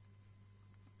do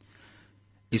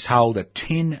is hold a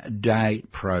 10-day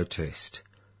protest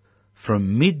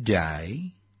from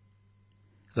midday,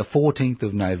 the 14th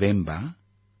of November,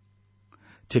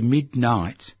 to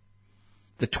midnight,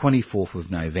 the 24th of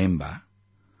November,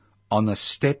 on the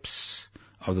steps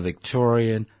of the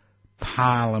Victorian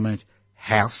Parliament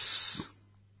House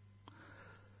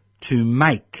to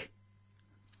make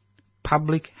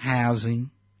public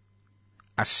housing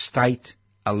a state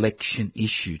election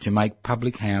issue, to make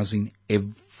public housing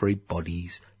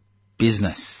everybody's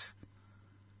business.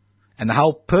 And the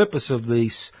whole purpose of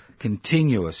this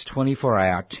continuous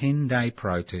 24-hour, 10-day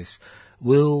protest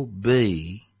will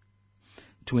be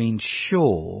to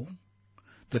ensure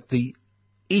that the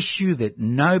issue that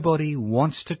nobody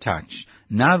wants to touch,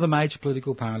 none of the major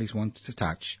political parties want to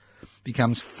touch,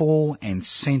 becomes fore and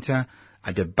centre,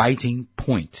 a debating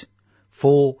point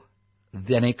for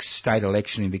the next state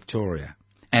election in Victoria.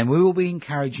 And we will be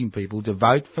encouraging people to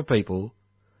vote for people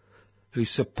who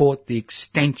support the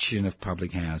extension of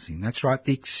public housing. That's right,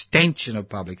 the extension of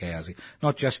public housing,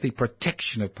 not just the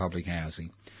protection of public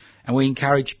housing. And we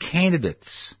encourage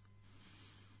candidates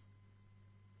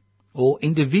or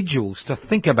individuals to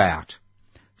think about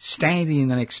standing in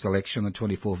the next election on the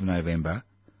 24th of November,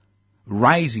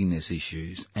 raising these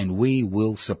issues, and we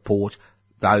will support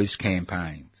those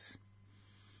campaigns.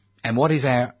 And what is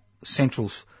our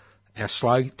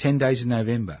slogan? 10 days in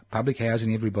November. Public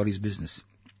housing, everybody's business.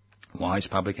 Why is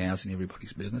public housing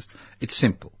everybody's business? It's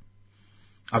simple.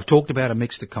 I've talked about a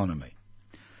mixed economy.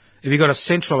 If you've got a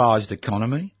centralised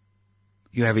economy,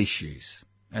 you have issues,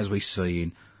 as we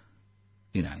see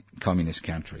in, communist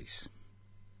countries.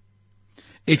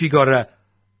 If you've got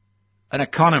an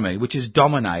economy which is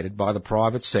dominated by the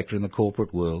private sector and the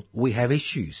corporate world, we have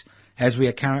issues, as we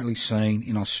are currently seeing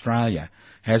in Australia,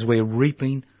 as we're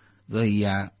reaping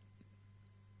the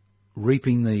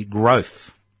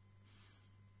growth,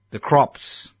 the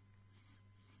crops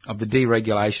of the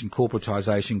deregulation,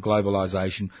 corporatisation,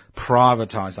 globalisation,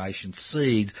 privatisation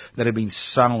seeds that have been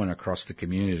sown across the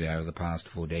community over the past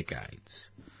 4 decades.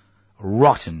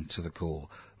 Rotten to the core.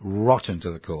 Rotten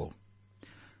to the core.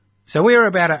 So we're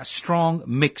about a strong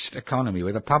mixed economy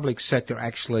where the public sector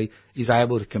actually is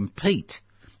able to compete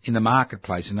in the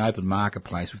marketplace, an open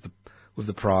marketplace with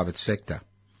the private sector.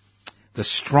 The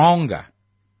stronger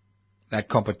that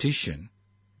competition,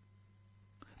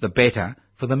 the better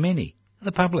for the many,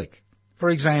 the public.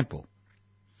 For example,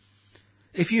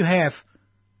 if you have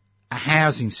a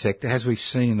housing sector, as we've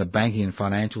seen in the banking and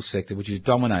financial sector, which is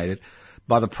dominated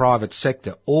by the private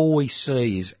sector, all we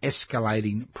see is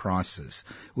escalating prices.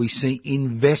 We see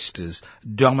investors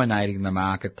dominating the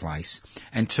marketplace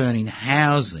and turning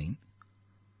housing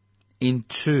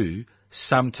into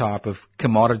some type of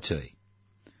commodity,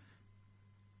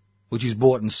 which is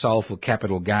bought and sold for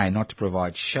capital gain, not to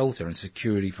provide shelter and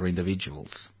security for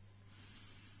individuals.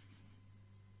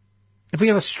 If we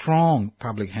have a strong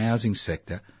public housing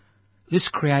sector, this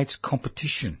creates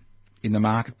competition in the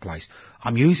marketplace.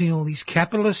 I'm using all these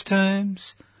capitalist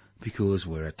terms because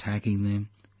we're attacking them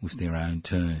with their own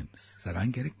terms. So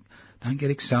don't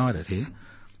get excited here.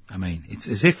 I mean, it's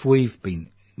as if we've been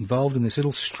involved in this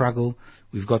little struggle.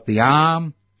 We've got the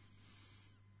arm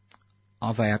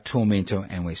of our tormentor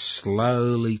and we're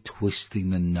slowly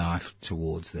twisting the knife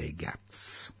towards their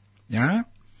guts. You know?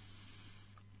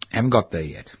 Haven't got there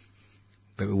yet,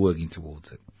 but we're working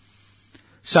towards it.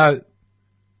 So,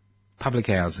 public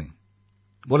housing.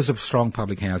 What does a strong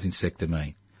public housing sector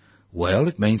mean? Well,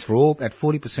 it means for all that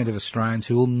 40% of Australians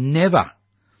who will never,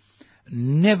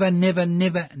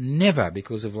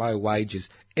 because of low wages,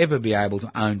 ever be able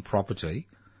to own property,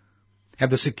 have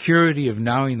the security of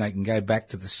knowing they can go back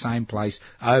to the same place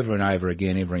over and over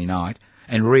again every night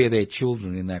and rear their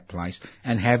children in that place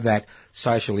and have that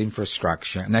social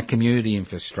infrastructure and that community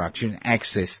infrastructure and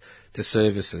access to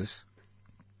services.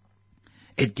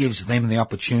 It gives them the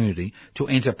opportunity to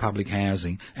enter public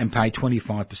housing and pay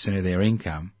 25% of their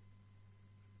income,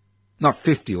 not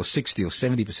 50 or 60 or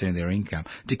 70% of their income,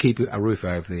 to keep a roof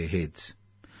over their heads.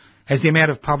 As the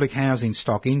amount of public housing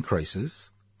stock increases,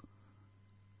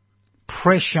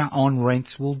 pressure on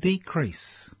rents will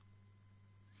decrease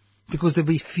because there'll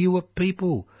be fewer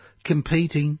people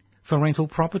competing for rental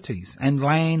properties, and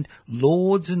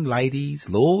lords and ladies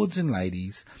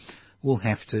will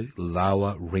have to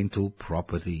lower rental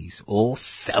properties or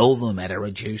sell them at a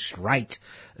reduced rate,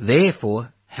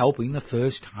 therefore helping the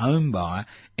first home buyer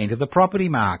enter the property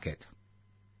market.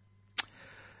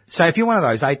 So if you're one of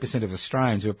those 8% of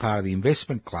Australians who are part of the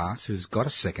investment class who's got a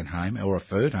second home or a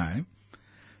third home,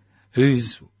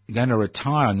 who's going to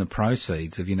retire on the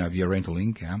proceeds of, of your rental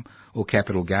income or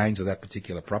capital gains of that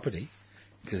particular property,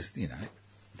 because,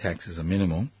 taxes are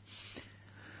minimal,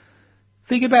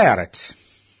 think about it.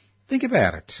 Think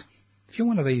about it. If you're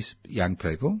one of these young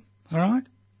people, all right,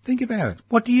 think about it.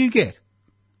 What do you get?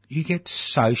 You get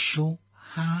social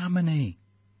harmony,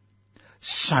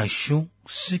 social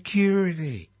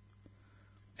security.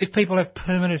 If people have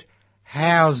permanent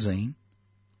housing,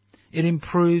 it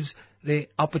improves their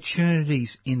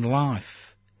opportunities in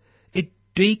life. It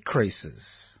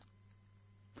decreases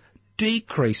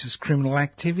criminal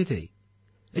activity.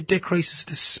 It decreases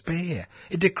despair.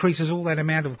 It decreases all that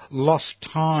amount of lost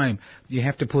time you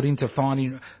have to put into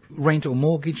finding rent or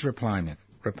mortgage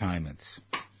repayments.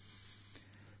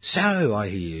 So, I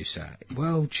hear you say,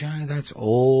 well, Joe, that's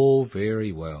all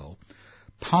very well.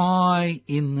 Pie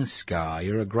in the sky.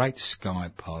 You're a great sky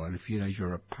pilot. If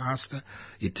you're a pastor,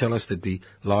 you tell us there'd be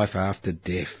life after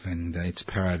death and it's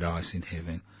paradise in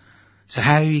heaven. So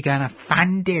how are you going to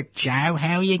fund it, Joe?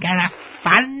 How are you going to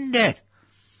fund it?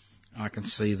 I can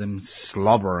see them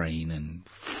slobbering and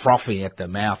frothing at the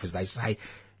mouth as they say,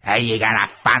 how are you going to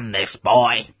fund this,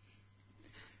 boy?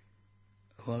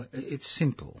 Well, it's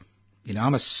simple.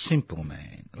 I'm a simple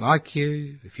man. Like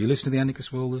you, if you listen to the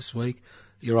Anarchist World this week,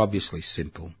 you're obviously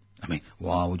simple. I mean,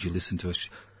 why would you listen to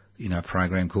a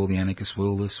program called the Anarchist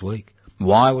World this week?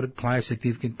 Why would it play a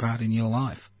significant part in your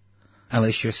life?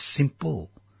 Unless you're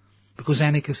simple. Because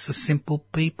anarchists are simple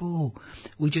people.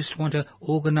 We just want to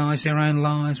organise our own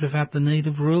lives without the need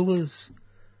of rulers.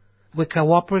 We're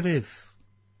cooperative.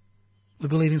 We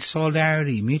believe in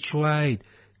solidarity, mutual aid,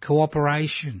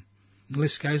 cooperation. The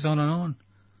list goes on and on.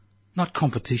 Not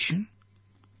competition.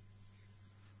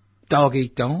 Dog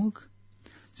eat dog.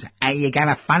 So how are you going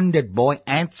to fund it, boy?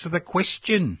 Answer the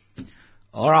question.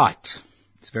 All right.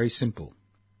 It's very simple.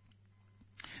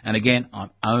 And again,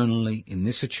 in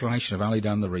this situation, I've only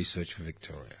done the research for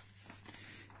Victoria.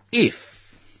 If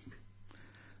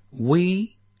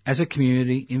we as a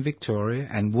community in Victoria,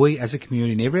 and we as a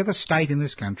community in every other state in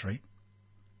this country,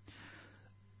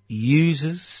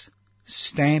 uses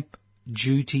stamp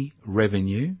duty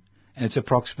revenue, and it's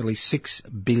approximately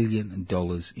 $6 billion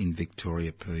in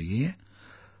Victoria per year,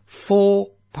 for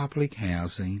public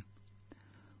housing,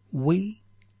 we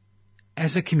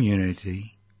as a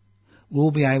community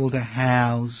will be able to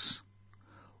house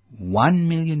 1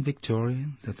 million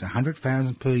Victorians, that's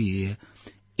 100,000 per year,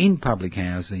 in public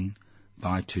housing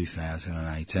by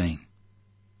 2018.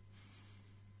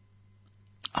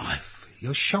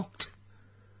 You're shocked.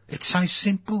 It's so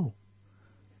simple.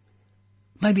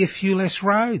 Maybe a few less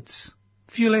roads,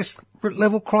 a few less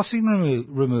level crossing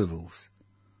removals.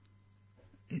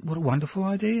 What a wonderful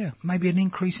idea. Maybe an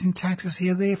increase in taxes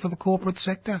here or there for the corporate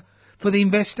sector, for the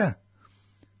investor,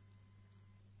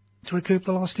 to recoup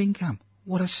the lost income.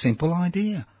 What a simple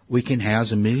idea. We can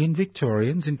house 1 million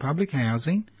Victorians in public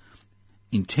housing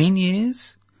in 10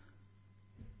 years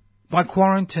by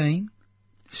quarantine,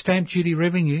 stamp duty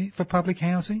revenue for public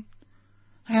housing.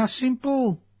 How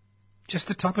simple. Just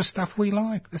the type of stuff we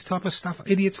like, this type of stuff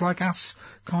idiots like us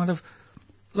kind of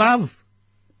love.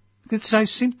 It's so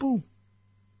simple.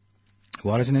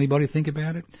 Why doesn't anybody think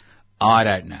about it? I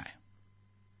don't know.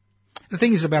 The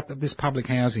thing is about this public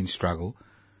housing struggle,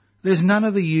 there's none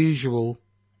of the usual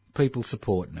people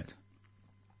supporting it.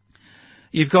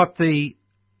 You've got the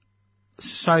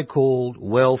so-called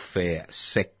welfare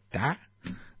sector,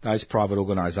 those private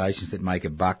organisations that make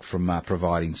a buck from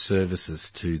providing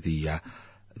services to the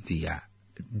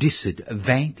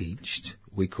disadvantaged,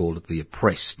 we call it the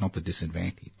oppressed, not the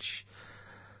disadvantaged,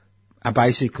 are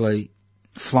basically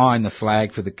flying the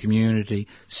flag for the community,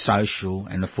 social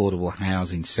and affordable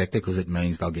housing sector because it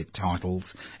means they'll get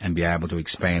titles and be able to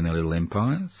expand their little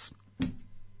empires.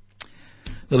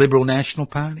 The Liberal National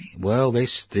Party, well, they're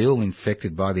still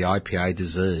infected by the IPA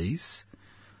disease.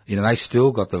 You know, they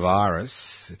still got the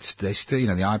virus. They still, you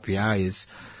know, the IPA is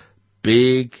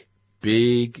big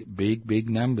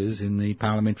numbers in the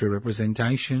parliamentary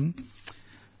representation.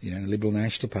 You know, the Liberal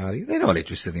National Party, they're not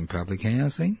interested in public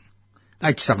housing.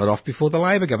 They'd sum it off before the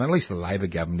Labor government. At least the Labor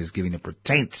government is giving a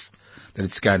pretence that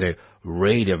it's going to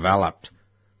redevelop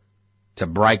to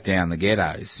break down the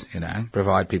ghettos, you know,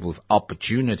 provide people with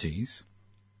opportunities.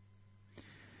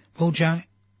 Well, Joe,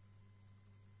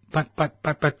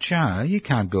 but Joe, you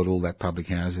can't build all that public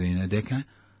housing in a decade.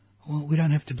 Well, we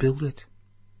don't have to build it.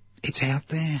 It's out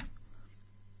there.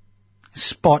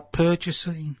 Spot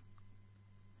purchasing.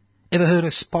 Ever heard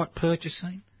of spot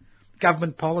purchasing?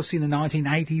 Government policy in the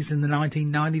 1980s and the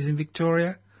 1990s in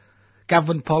Victoria.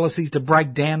 Government policies to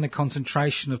break down the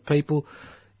concentration of people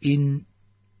in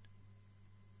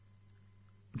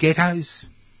ghettos,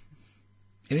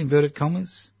 in inverted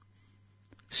commas.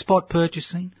 Spot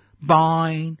purchasing,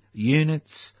 buying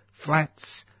units,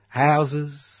 flats,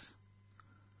 houses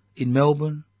in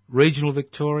Melbourne, regional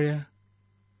Victoria.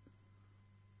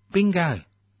 Bingo.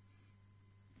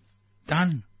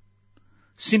 Done.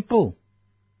 Simple.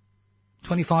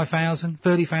 25,000,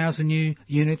 30,000 new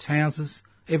units, houses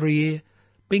every year.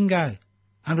 Bingo.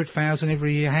 100,000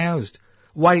 every year housed.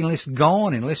 Waiting list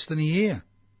gone in less than a year.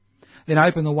 Then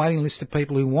open the waiting list to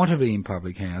people who want to be in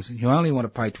public housing, who only want to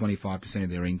pay 25%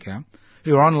 of their income,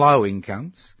 who are on low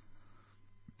incomes.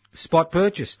 Spot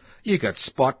purchase. You got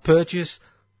spot purchase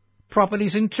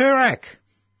properties in Toorak.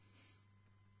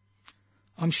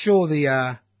 I'm sure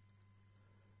the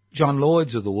John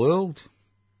Lloyds of the world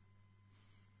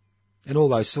and all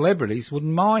those celebrities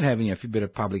wouldn't mind having a bit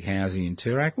of public housing in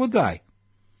Toorak, would they?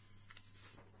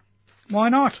 Why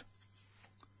not?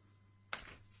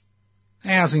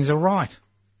 Housing's a right.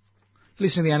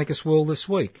 Listen to the Anarchist World this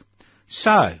week.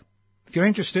 So, if you're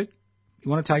interested, you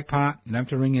want to take part, you don't have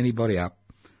to ring anybody up,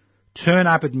 turn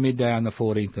up at midday on the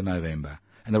 14th of November.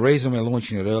 And the reason we're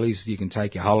launching it early is so you can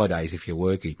take your holidays if you're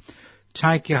working.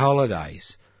 Take your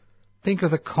holidays. Think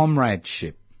of the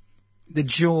comradeship, the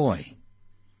joy,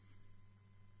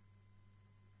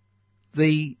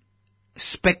 the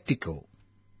spectacle,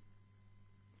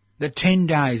 the 10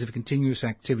 days of continuous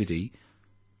activity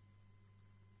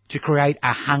to create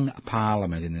a hung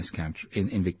parliament in this country,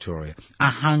 in Victoria. A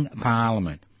hung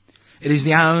parliament. It is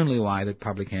the only way that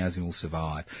public housing will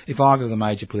survive. If either of the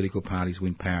major political parties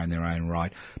win power in their own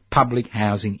right, public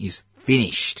housing is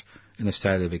finished in the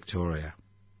state of Victoria.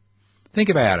 Think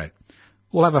about it.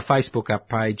 We'll have a Facebook up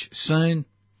page soon,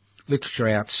 literature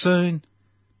out soon.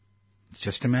 It's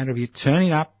just a matter of you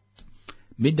turning up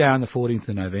midday on the 14th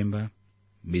of November,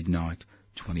 midnight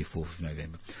 24th of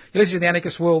November. You're listening to The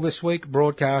Anarchist World this week,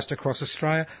 broadcast across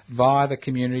Australia via the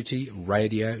Community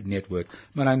Radio Network.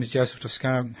 My name is Joseph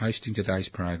Toscano, hosting today's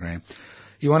program.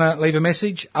 You want to leave a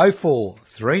message?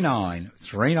 0439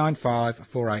 395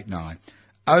 489.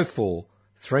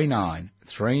 0439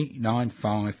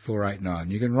 395 489.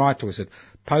 You can write to us at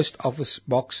Post Office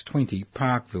Box 20,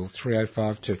 Parkville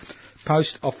 3052.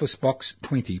 Post Office Box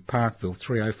 20, Parkville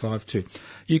 3052.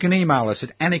 You can email us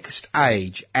at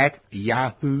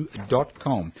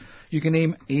anarchistage@yahoo.com. You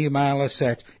can email us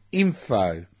at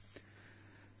info@pibci,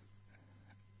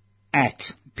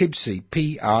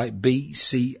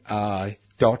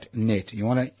 PIBCI.net. You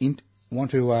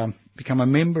want to become a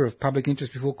member of Public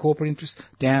Interest Before Corporate Interest?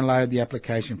 Download the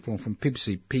application form from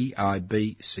PIBCI,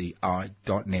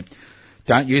 PIBCI.net.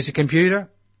 Don't use a computer?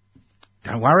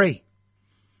 Don't worry.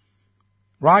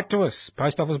 Write to us,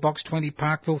 Post Office Box 20,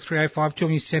 Parkville 3052,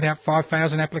 and you send out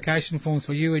 5,000 application forms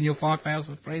for you and your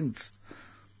 5,000 friends.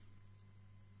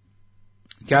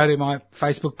 Go to my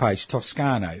Facebook page,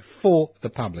 Toscano for the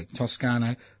Public.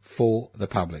 Toscano for the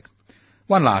Public.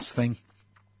 One last thing,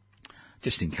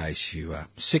 just in case you are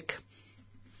sick,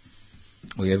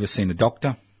 or you ever seen a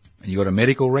doctor, and you got a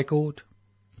medical record,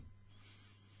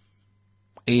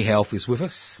 eHealth is with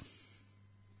us.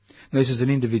 This is an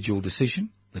individual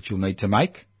decision that you'll need to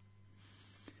make.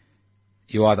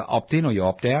 You either opt in or you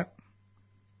opt out.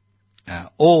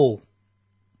 All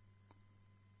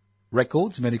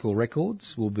records, medical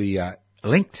records, will be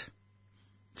linked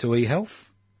to eHealth.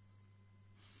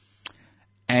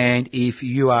 And if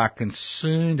you are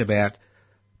concerned about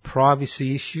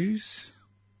privacy issues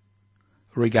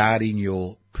regarding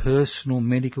your personal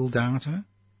medical data,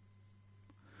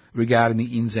 regarding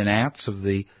the ins and outs of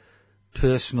the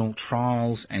personal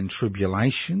trials and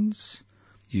tribulations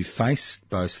you face,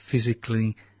 both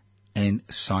physically and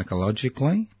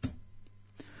psychologically,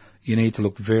 you need to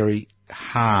look very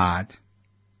hard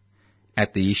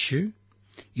at the issue.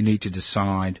 You need to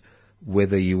decide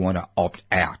whether you want to opt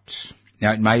out.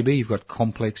 Now, it may be you've got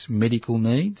complex medical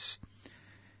needs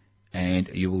and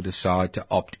you will decide to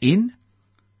opt in.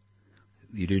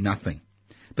 You do nothing.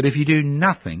 But if you do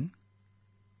nothing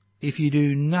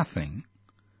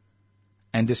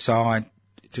and decide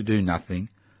to do nothing,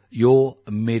 your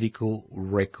medical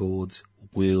records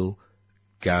will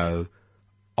go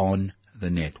on the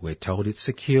net. We're told it's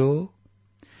secure.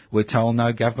 We're told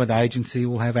no government agency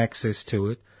will have access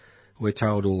to it. We're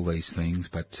told all these things,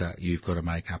 but you've got to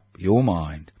make up your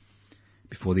mind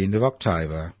before the end of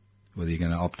October whether you're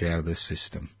going to opt out of this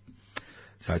system.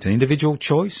 So it's an individual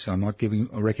choice. I'm not giving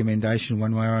a recommendation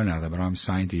one way or another, but I'm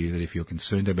saying to you that if you're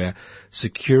concerned about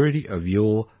security of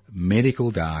your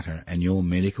medical data and your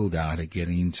medical data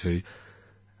getting into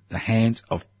the hands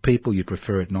of people you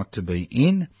prefer it not to be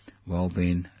in, well,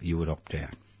 then you would opt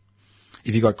out.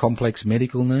 If you've got complex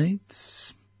medical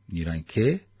needs, you don't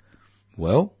care,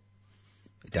 well,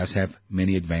 it does have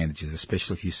many advantages,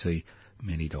 especially if you see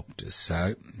many doctors.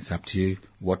 So it's up to you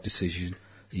what decision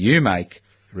you make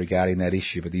regarding that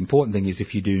issue. But the important thing is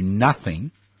if you do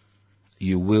nothing,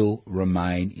 you will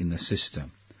remain in the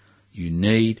system. You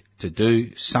need to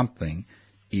do something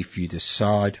if you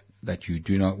decide that you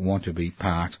do not want to be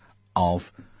part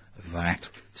of that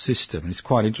system. And it's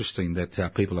quite interesting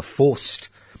that people are forced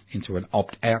into an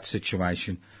opt-out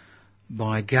situation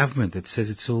by a government that says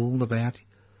it's all about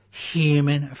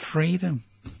human freedom.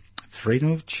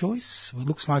 Freedom of choice? Well, it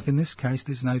looks like in this case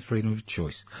there's no freedom of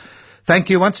choice. Thank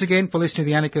you once again for listening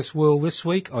to The Anarchist World this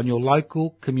week on your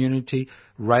local community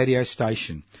radio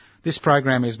station. This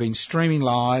program has been streaming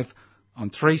live on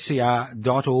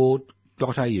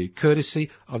 3cr.org.au, courtesy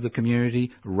of the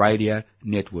Community Radio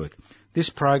Network. This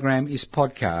program is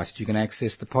podcast. You can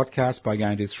access the podcast by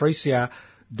going to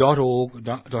 3cr.org.au.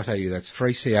 That's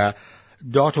 3cr.org.au.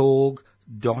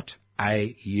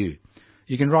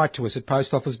 You can write to us at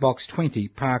Post Office Box 20,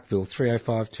 Parkville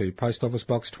 3052. Post Office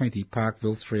Box 20,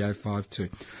 Parkville 3052.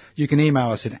 You can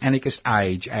email us at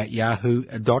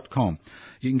anarchistage@yahoo.com.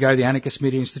 You can go to the Anarchist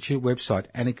Media Institute website,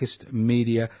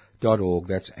 anarchistmedia.org.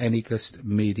 That's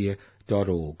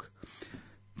anarchistmedia.org.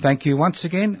 Thank you once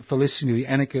again for listening to The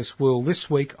Anarchist World this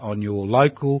week on your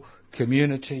local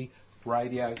community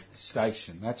radio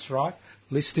station. That's right,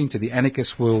 listening to The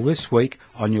Anarchist World this week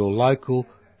on your local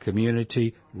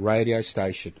community radio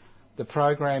station. The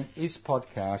program is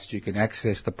podcast. You can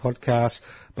access the podcast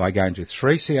by going to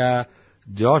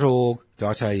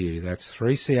 3cr.org.au. That's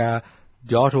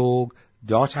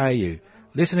 3cr.org.au.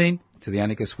 Listening to The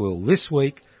Anarchist World this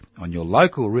week on your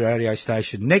local radio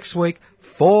station next week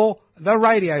for the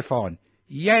Radiophon.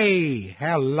 Yay!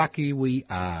 How lucky we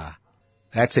are.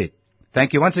 That's it.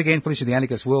 Thank you once again for listening to The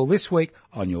Anarchist World this week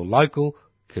on your local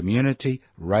community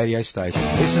radio station.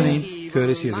 Listening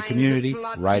courtesy of the Community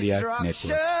Radio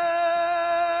Network.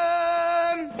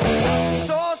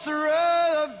 Sorcerer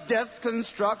of death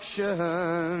construction.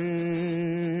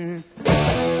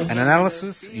 An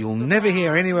analysis you'll never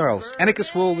hear anywhere else.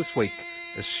 Anarchist World this week.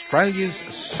 Australia's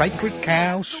Sacred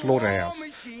Cow Slaughterhouse.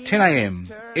 10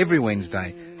 a.m. every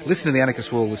Wednesday. Listen to the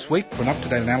Anarchist World this week for an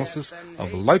up-to-date analysis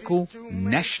of local,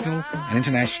 national and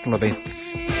international events.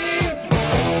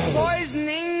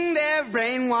 Poisoning their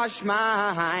brainwashed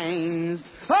minds.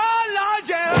 Oh, Lord,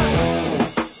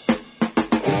 yeah.